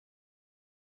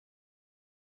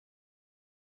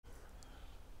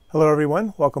Hello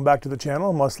everyone, welcome back to the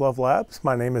channel Must Love Labs.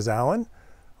 My name is Alan.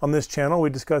 On this channel we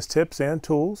discuss tips and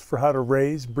tools for how to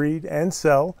raise, breed, and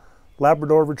sell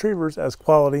Labrador Retrievers as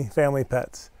quality family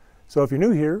pets. So if you're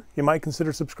new here, you might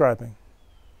consider subscribing.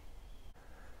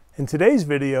 In today's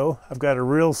video, I've got a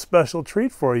real special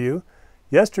treat for you.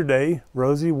 Yesterday,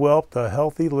 Rosie whelped a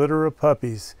healthy litter of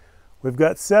puppies. We've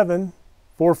got 7,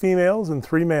 4 females and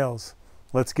 3 males.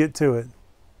 Let's get to it.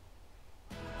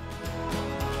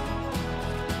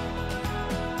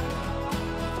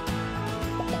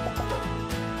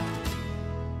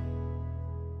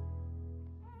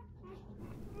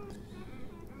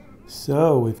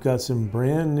 So we've got some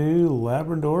brand new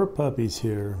Labrador puppies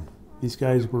here. These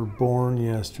guys were born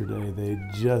yesterday. They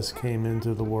just came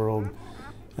into the world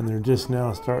and they're just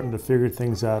now starting to figure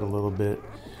things out a little bit.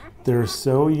 They're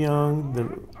so young,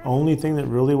 the only thing that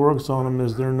really works on them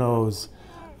is their nose.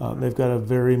 They've got a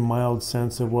very mild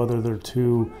sense of whether they're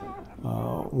too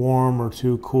warm or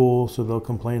too cool, so they'll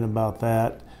complain about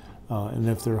that. And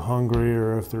if they're hungry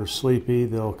or if they're sleepy,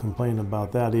 they'll complain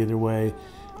about that either way.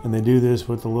 And they do this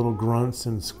with the little grunts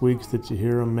and squeaks that you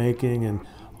hear them making, and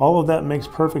all of that makes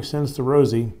perfect sense to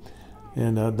Rosie,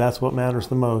 and that's what matters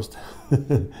the most.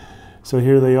 So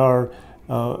here they are,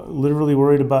 literally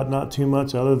worried about not too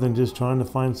much other than just trying to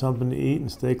find something to eat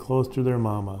and stay close to their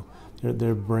mama.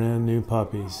 They're brand new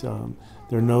puppies.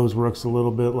 Their nose works a little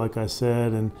bit, like I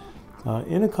said, and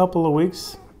in a couple of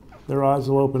weeks, their eyes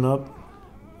will open up,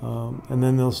 and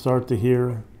then they'll start to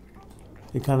hear.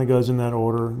 It kind of goes in that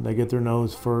order. They get their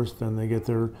nose first, then they get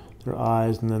their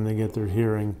eyes, and then they get their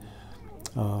hearing.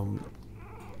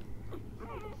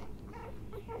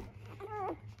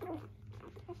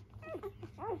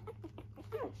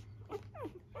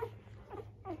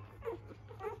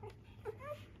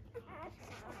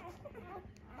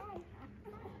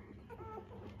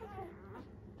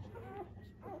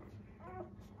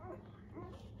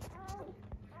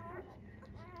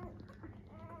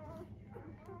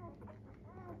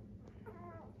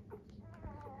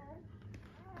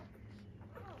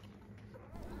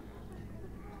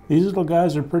 These little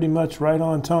guys are pretty much right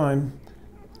on time.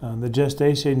 The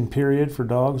gestation period for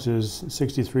dogs is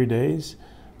 63 days,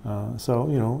 so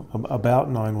you know, about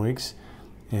 9 weeks.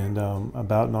 And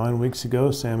about 9 weeks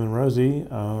ago, Sam and Rosie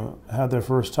had their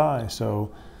first tie, so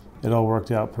it all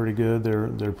worked out pretty good.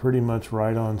 They're pretty much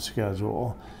right on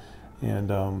schedule,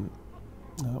 and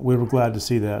we were glad to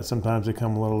see that. Sometimes they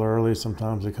come a little early,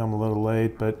 sometimes they come a little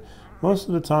late, but most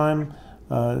of the time,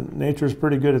 nature's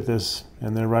pretty good at this,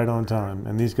 and they're right on time,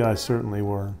 and these guys certainly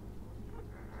were.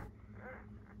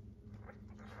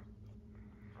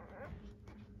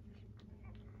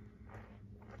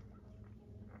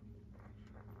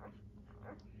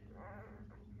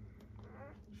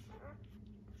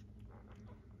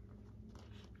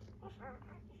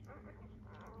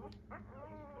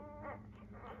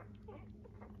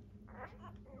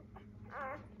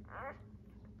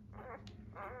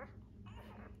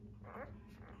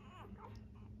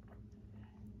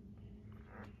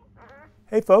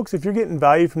 Hey folks, if you're getting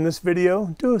value from this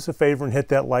video, do us a favor and hit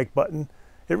that like button.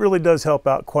 It really does help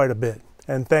out quite a bit.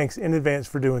 And thanks in advance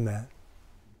for doing that.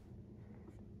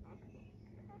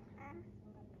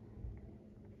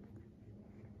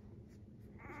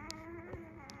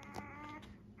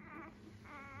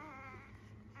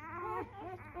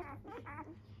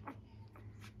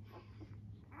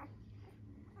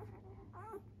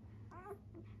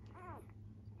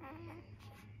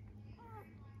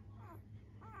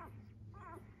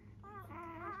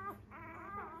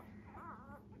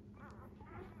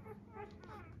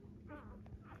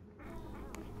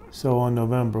 So on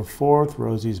November 4th,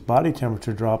 Rosie's body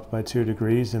temperature dropped by 2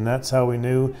 degrees, and that's how we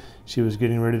knew she was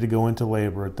getting ready to go into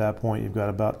labor. At that point, you've got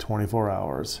about 24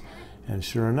 hours. And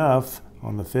sure enough,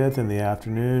 on the 5th in the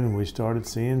afternoon, we started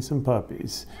seeing some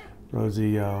puppies.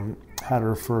 Rosie had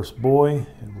her first boy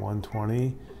at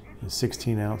 120, a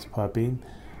 16-ounce puppy.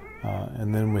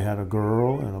 And then we had a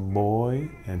girl and a boy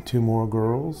and 2 more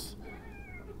girls,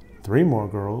 3 more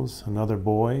girls, another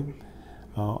boy.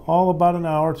 All about an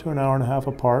hour to an hour and a half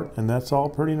apart, and that's all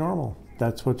pretty normal.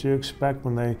 That's what you expect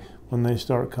when they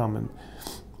start coming.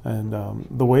 And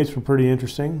the weights were pretty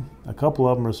interesting. A couple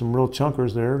of them are some real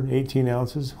chunkers there, 18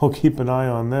 ounces. We'll keep an eye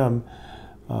on them.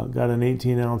 Got an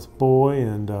 18-ounce boy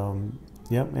and and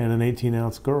an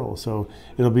 18-ounce girl. So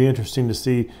it'll be interesting to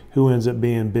see who ends up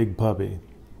being big puppy.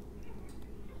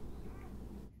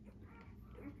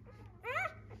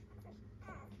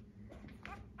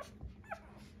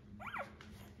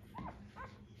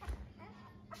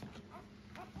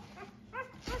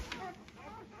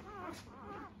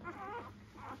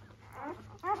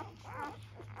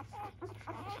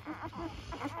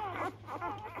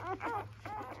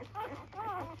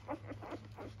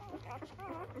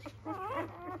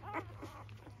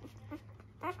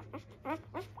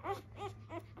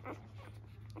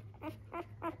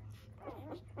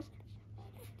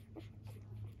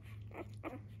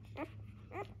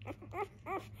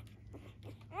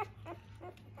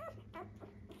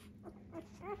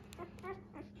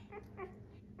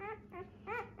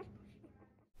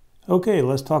 Okay,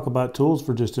 let's talk about tools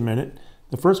for just a minute.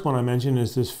 The first one I mentioned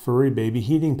is this furry baby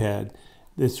heating pad.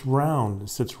 It's round. It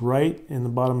sits right in the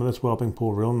bottom of this whelping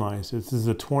pool, real nice. This is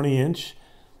a 20-inch.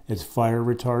 It's fire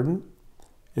retardant.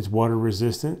 It's water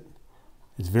resistant.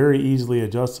 It's very easily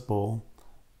adjustable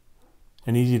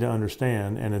and easy to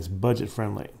understand, and it's budget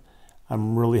friendly.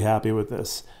 I'm really happy with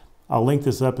this. I'll link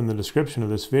this up in the description of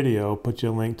this video, put you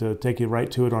a link to take you right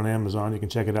to it on Amazon. You can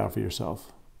check it out for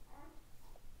yourself.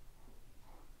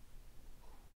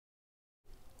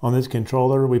 On this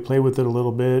controller, we play with it a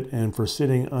little bit, and for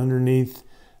sitting underneath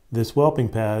this whelping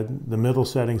pad, the middle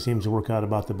setting seems to work out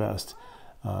about the best.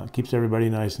 Keeps everybody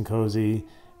nice and cozy,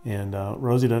 and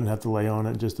Rosie doesn't have to lay on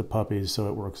it, just the puppies, so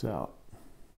it works out.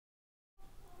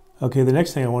 Okay, the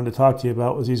next thing I wanted to talk to you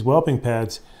about was these whelping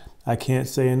pads. I can't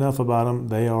say enough about them.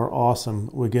 They are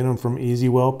awesome. We get them from Easy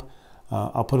Whelp.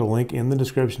 I'll put a link in the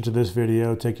description to this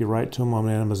video, take you right to them on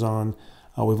Amazon.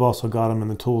 We've also got them in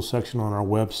the tools section on our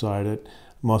website at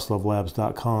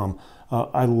mustlovelabs.com.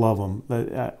 I love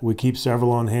them. We keep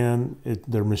several on hand.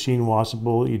 They're machine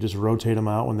washable. You just rotate them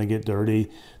out when they get dirty.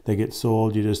 They get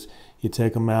soiled. You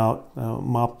take them out,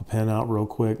 mop the pen out real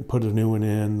quick, put a new one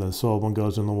in. The soiled one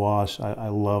goes in the wash. I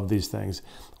love these things.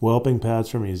 Whelping pads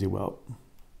from Easy Whelp.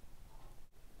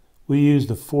 We use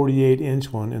the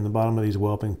 48-inch one in the bottom of these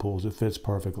whelping pools. It fits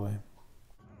perfectly.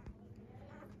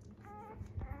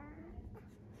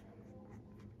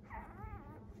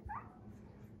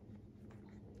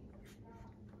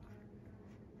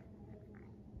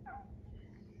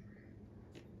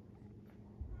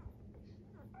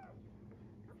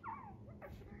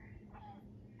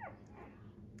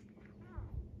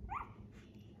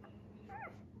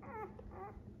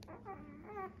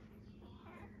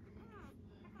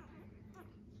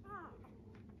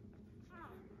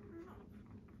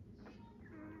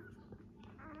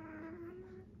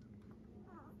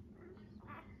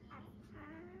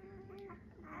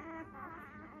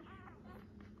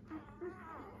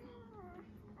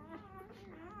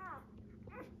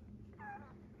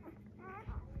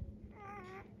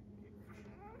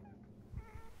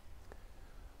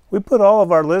 We put all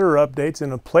of our litter updates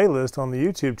in a playlist on the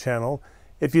YouTube channel.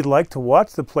 If you'd like to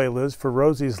watch the playlist for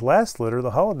Rosie's last litter,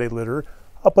 the holiday litter,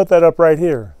 I'll put that up right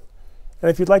here.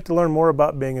 And if you'd like to learn more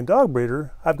about being a dog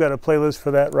breeder, I've got a playlist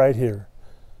for that right here.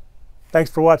 Thanks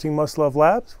for watching Must Love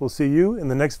Labs. We'll see you in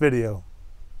the next video.